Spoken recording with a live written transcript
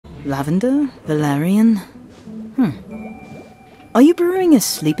Lavender, valerian. Are you brewing a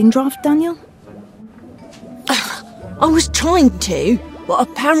sleeping draught, Daniel? I was trying to, but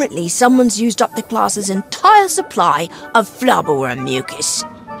apparently someone's used up the class's entire supply of flubberworm mucus.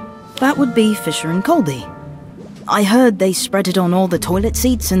 That would be Fisher and Colby. I heard they spread it on all the toilet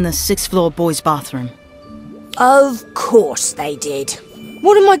seats in the 6th floor boys' bathroom. Of course they did.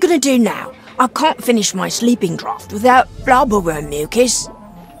 What am I going to do now? I can't finish my sleeping draught without flubberworm mucus.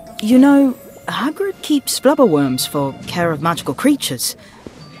 You know, Hagrid keeps flubberworms for care of magical creatures.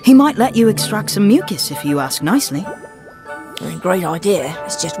 He might let you extract some mucus if you ask nicely. A great idea.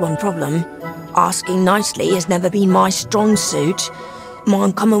 It's just one problem. Asking nicely has never been my strong suit.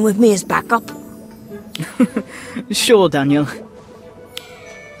 Mind coming with me as backup? Sure, Daniel.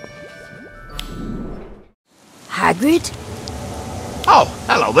 Hagrid? Oh,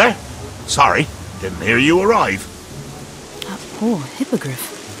 hello there. Sorry, didn't hear you arrive. That poor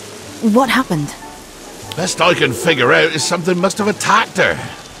hippogriff. What happened? Best I can figure out is something must have attacked her.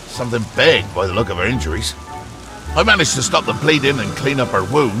 Something big by the look of her injuries. I managed to stop the bleeding and clean up her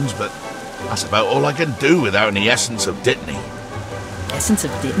wounds, but that's about all I can do without any essence of Dittany. Essence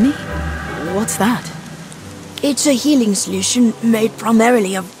of Dittany? What's that? It's a healing solution made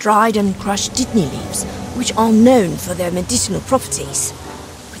primarily of dried and crushed Dittany leaves, which are known for their medicinal properties.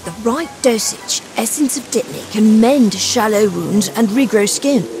 With the right dosage, essence of Dittany can mend shallow wounds and regrow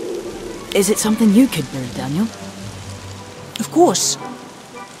skin. Is it something you could brew, Daniel? Of course.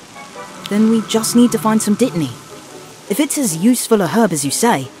 Then we just need to find some Dittany. If it's as useful a herb as you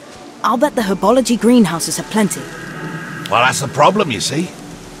say, I'll bet the herbology greenhouses have plenty. Well, that's the problem, you see.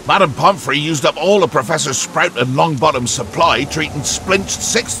 Madame Pomfrey used up all of Professor Sprout and Longbottom's supply treating splinched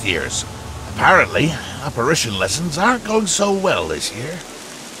 6th years. Apparently, apparition lessons aren't going so well this year.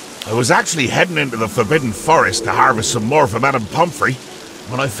 I was actually heading into the Forbidden Forest to harvest some more for Madame Pomfrey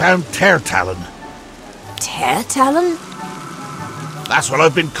when I found Ch.13. Ch.13? That's what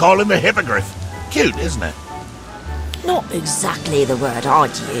I've been calling the hippogriff. Cute, isn't it? Not exactly the word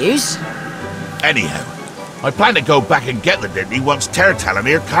I'd use. Anyhow, I plan to go back and get the Dittany once Ch.13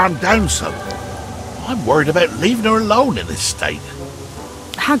 here calmed down some. I'm worried about leaving her alone in this state.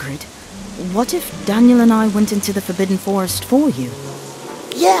 Hagrid, what if Daniel and I went into the Forbidden Forest for you?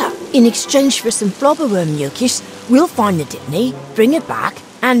 Yeah, in exchange for some flubberworm mucus, we'll find the Dittany, bring it back,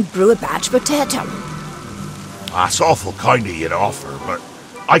 and brew a batch for Ch.13. That's awful kind of you to offer, but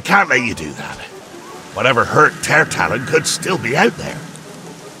I can't let you do that. Whatever hurt Ch.13 could still be out there.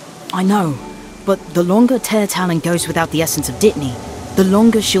 I know, but the longer Ch.13 goes without the essence of Dittany, the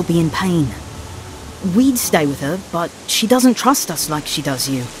longer she'll be in pain. We'd stay with her, but she doesn't trust us like she does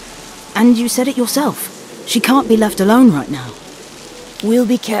you. And you said it yourself. She can't be left alone right now. We'll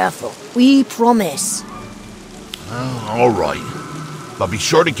be careful. We promise. All right. But be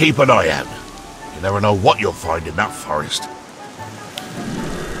sure to keep an eye out. You never know what you'll find in that forest.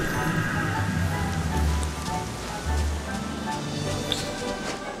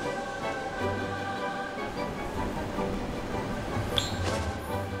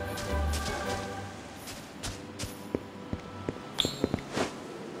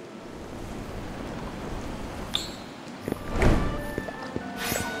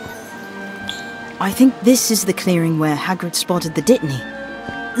 I think this is the clearing where Hagrid spotted the Dittany.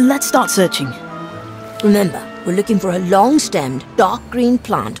 Let's start searching. Remember, we're looking for a long-stemmed, dark green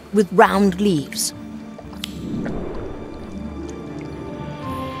plant with round leaves.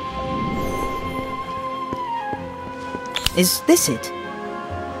 Is this it?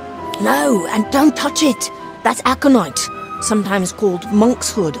 No, and don't touch it. That's aconite, sometimes called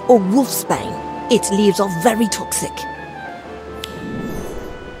monk's hood or wolfsbane. Its leaves are very toxic.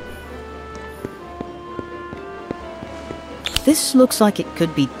 This looks like it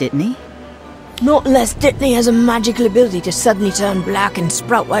could be Dittany. Not unless Dittany has a magical ability to suddenly turn black and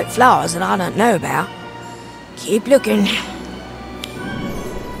sprout white flowers that I don't know about. Keep looking.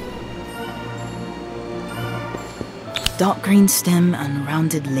 Dark green stem and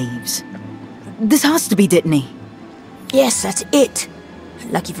rounded leaves. This has to be Dittany. Yes, that's it.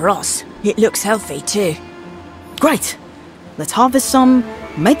 Lucky for us, it looks healthy too. Great. Let's harvest some,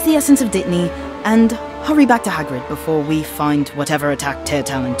 make the essence of Dittany, and hurry back to Hagrid before we find whatever attacked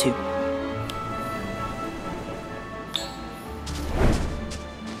Ch.13 too.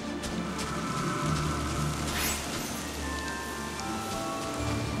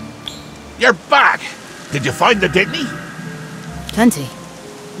 You're back! Did you find the Dittany? Plenty.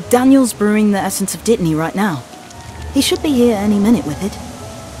 Daniel's brewing the essence of Dittany right now. He should be here any minute with it.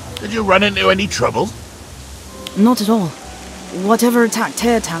 Did you run into any trouble? Not at all. Whatever attacked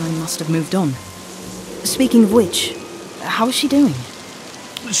Ch.13 must have moved on. Speaking of which, how is she doing?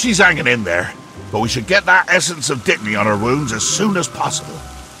 She's hanging in there, but we should get that essence of Dittany on her wounds as soon as possible.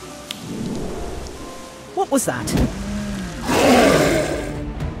 What was that?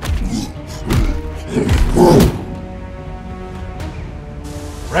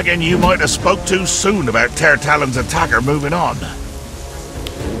 Reckon you might have spoke too soon about Ch.13's attacker moving on.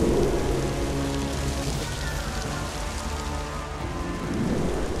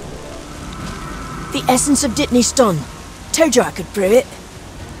 The essence of Dittany's done. Told you I could brew it.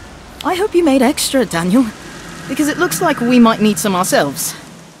 I hope you made extra, Daniel, because it looks like we might need some ourselves.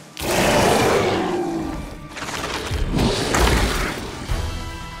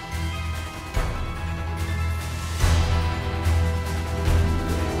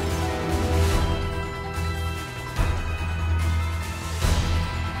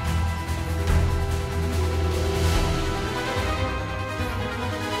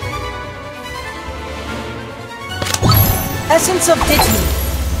 Essence of Dittany.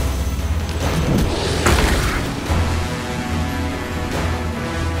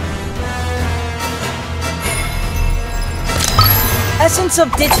 Essence of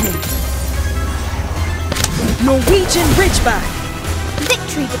Dittany. Norwegian Ridgeback.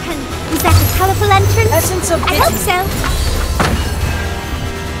 Victory depends. Was that a colourful entrance? Essence of I Dittany. hope so.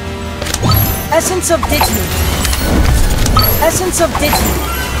 Essence of Dittany. Essence of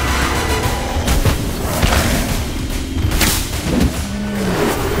Dittany.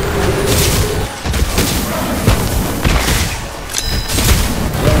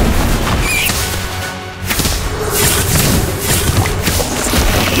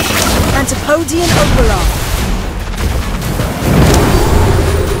 Antipodian Overlord.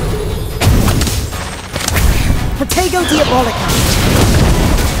 Protego Diabolica.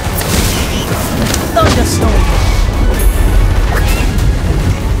 Thunderstorm.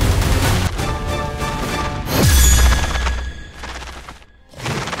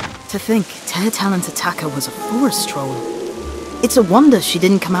 To think Ch.13's attacker was a forest troll. It's a wonder she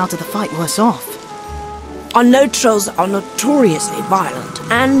didn't come out of the fight worse off. I know trolls are notoriously violent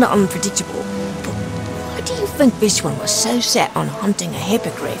and unpredictable, but why do you think this one was so set on hunting a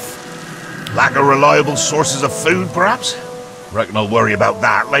hippogriff? Lack of reliable sources of food, perhaps? Reckon I'll worry about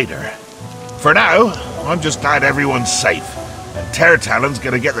that later. For now, I'm just glad everyone's safe, and Ch.13's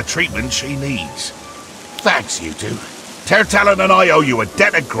gonna get the treatment she needs. Thanks, you two. Ch.13 and I owe you a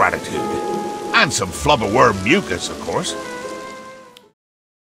debt of gratitude. And some flubberworm mucus, of course.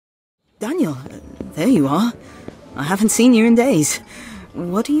 Daniel, there you are. I haven't seen you in days.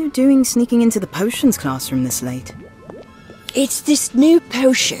 What are you doing sneaking into the potions classroom this late? It's this new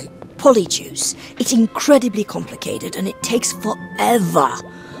potion, Polyjuice. It's incredibly complicated and it takes forever.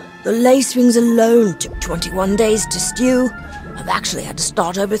 The lace rings alone took 21 days to stew. I've actually had to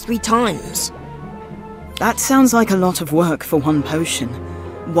start over 3 times. That sounds like a lot of work for one potion.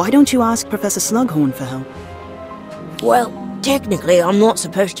 Why don't you ask Professor Slughorn for help? Well, technically I'm not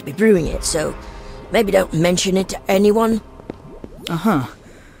supposed to be brewing it, so maybe don't mention it to anyone. Uh-huh.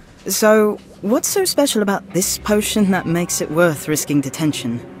 So, what's so special about this potion that makes it worth risking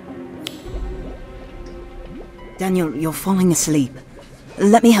detention? Daniel, you're falling asleep.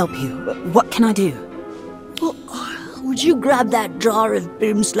 Let me help you. What can I do? Well, would you grab that jar of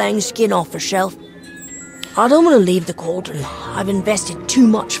boomslang skin off the shelf? I don't want to leave the cauldron. I've invested too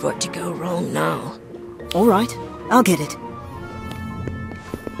much for it to go wrong now. All right, I'll get it.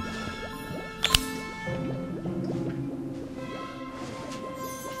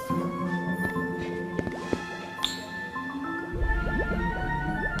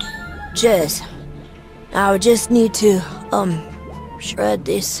 Cheers. I would just need to, shred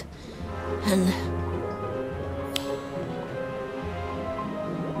this, and...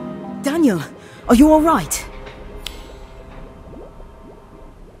 Daniel, are you all right?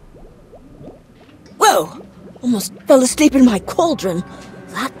 Whoa! Almost fell asleep in my cauldron.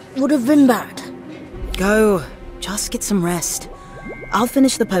 That would have been bad. Go. Just get some rest. I'll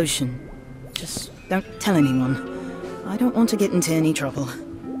finish the potion. Just don't tell anyone. I don't want to get into any trouble.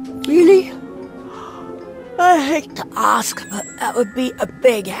 Really? I hate to ask, but that would be a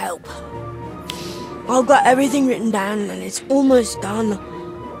big help. I've got everything written down and it's almost done.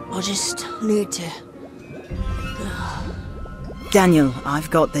 I just need to... Daniel, I've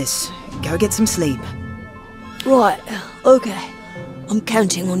got this. Go get some sleep. Right, okay. I'm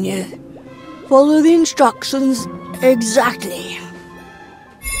counting on you. Follow the instructions exactly.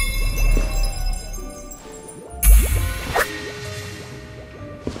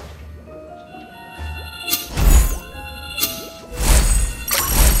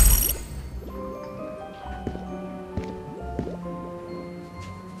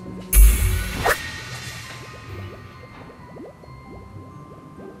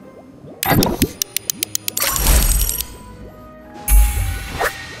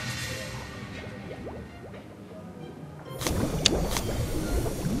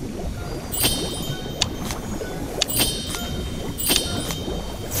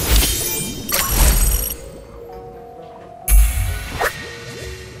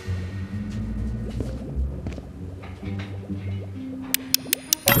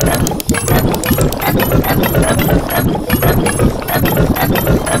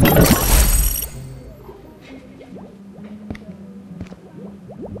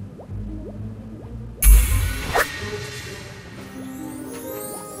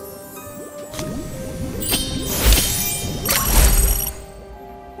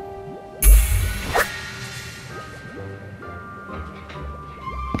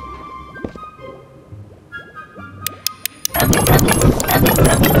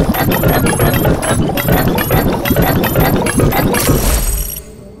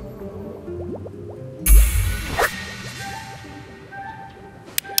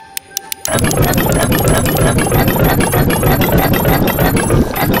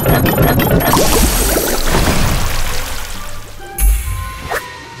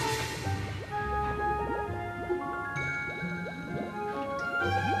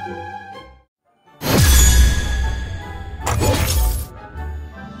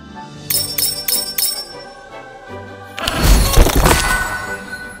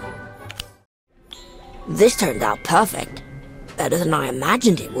 This turned out perfect. Better than I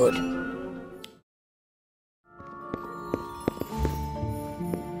imagined it would.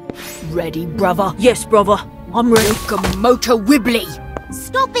 Ready, brother? Yes, brother. I'm ready. Locomotor Wibbly.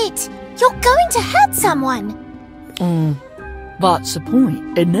 Stop it! You're going to hurt someone! That's the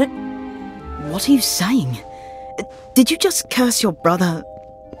point, isn't it? What are you saying? Did you just curse your brother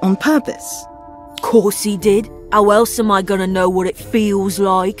on purpose? Course he did. How else am I gonna know what it feels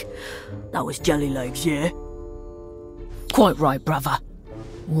like? That was jelly legs, yeah? Quite right, brother.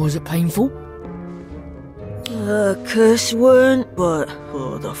 Was it painful? Curse weren't, but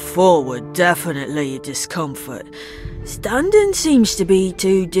the fall were definitely a discomfort. Standing seems to be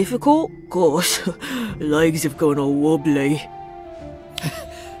too difficult. Course, legs have gone all wobbly.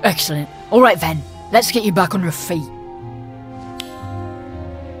 Excellent. All right then, let's get you back on your feet.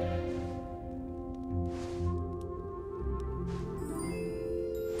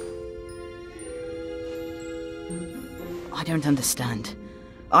 I don't understand.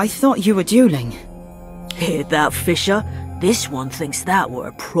 I thought you were dueling. Hear that, Fisher? This one thinks that were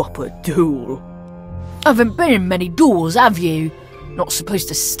a proper duel. Haven't been in many duels, have you? Not supposed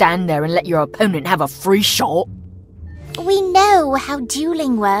to stand there and let your opponent have a free shot. We know how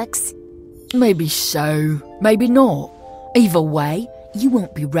dueling works. Maybe so, maybe not. Either way, you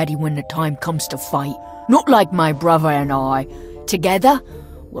won't be ready when the time comes to fight. Not like my brother and I. Together,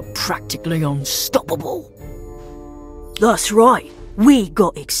 we're practically unstoppable. That's right. We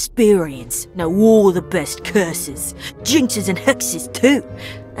got experience, know all the best curses, jinxes and hexes too,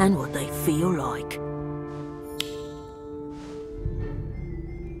 and what they feel like.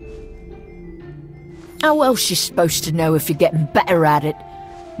 How else you supposed to know if you're getting better at it?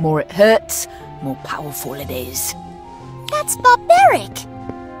 More it hurts, more powerful it is. That's barbaric!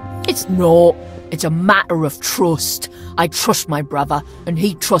 It's not. It's a matter of trust. I trust my brother, and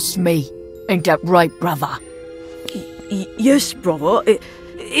he trusts me. Ain't that right, brother? Yes, brother.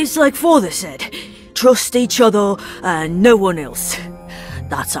 It's like father said. Trust each other and no one else.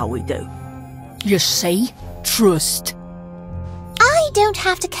 That's how we do. You see? Trust. I don't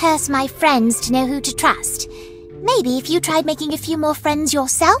have to curse my friends to know who to trust. Maybe if you tried making a few more friends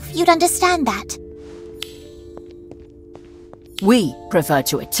yourself, you'd understand that. We prefer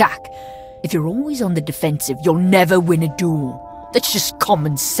to attack. If you're always on the defensive, you'll never win a duel. That's just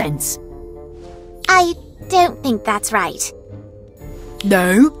common sense. I don't think that's right.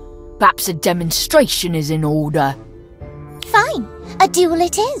 No? Perhaps a demonstration is in order. Fine. A duel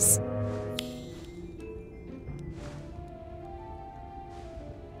it is.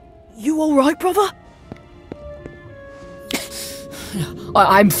 You alright, brother?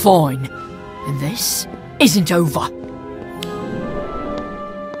 I'm fine. And this isn't over.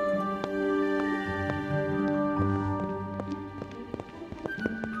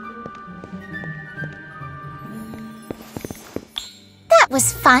 That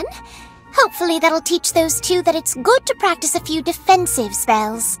was fun. Hopefully that'll teach those two that it's good to practice a few defensive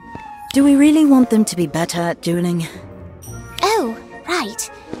spells. Do we really want them to be better at dueling? Oh,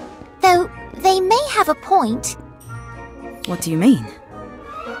 right. Though, they may have a point. What do you mean?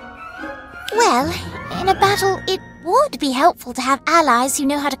 Well, in a battle, it would be helpful to have allies who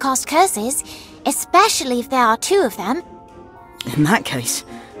know how to cast curses, especially if there are two of them. In that case,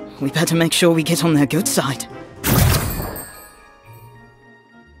 we better make sure we get on their good side.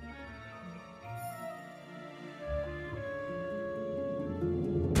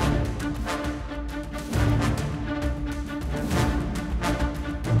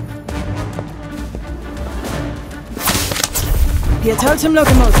 Ch.13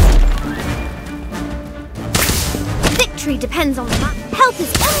 locomotive. Victory depends on that. Help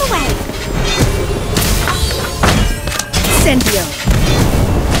is on the way. Incendio.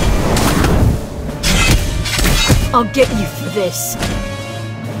 I'll get you for this.